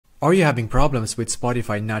Are you having problems with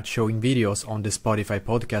Spotify not showing videos on the Spotify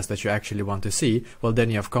podcast that you actually want to see? Well,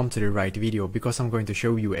 then you have come to the right video, because I'm going to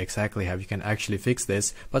show you exactly how you can actually fix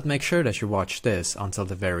this, but make sure that you watch this until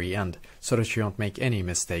the very end so that you don't make any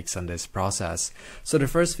mistakes on this process. So the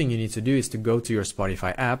first thing you need to do is to go to your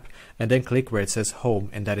Spotify app and then click where it says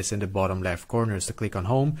home, and that is in the bottom left corner. So click on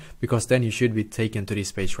home, because then you should be taken to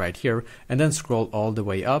this page right here, and then scroll all the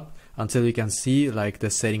way up until you can see like the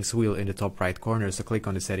settings wheel in the top right corner. So click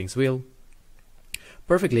on the settings wheel.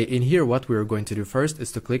 Perfectly. In here, what we're going to do first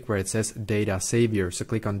is to click where it says data savior. So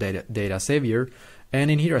click on data savior, and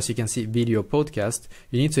in here, as you can see, video podcast,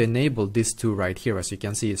 you need to enable these two right here, as you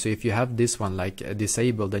can see. So if you have this one like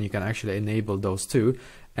disabled, then you can actually enable those two.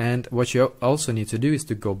 And what you also need to do is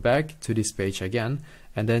to go back to this page again,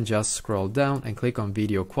 and then just scroll down and click on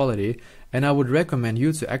video quality. And I would recommend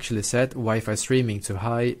you to actually set Wi-Fi streaming to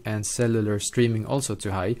high and cellular streaming also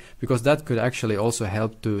to high, because that could actually also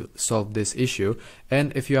help to solve this issue.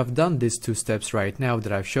 And if you have done these two steps right now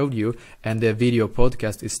that I've showed you, and the video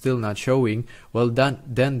podcast is still not showing, well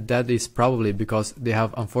then that is probably because they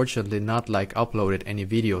have unfortunately not like uploaded any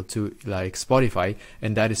video to like Spotify,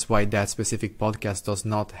 and that is why that specific podcast does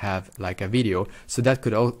not have like a video. So that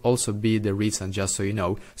could also be the reason, just so you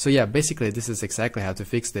know. So yeah, basically this is exactly how to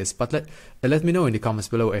fix this, but let me know in the comments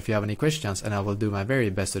below if you have any questions, and I will do my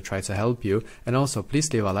very best to try to help you. And also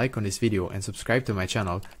please leave a like on this video and subscribe to my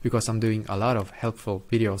channel, because I'm doing a lot of helpful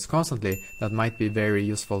videos constantly that might be very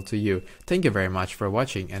useful to you. Thank you very much for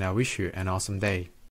watching, and I wish you an awesome day.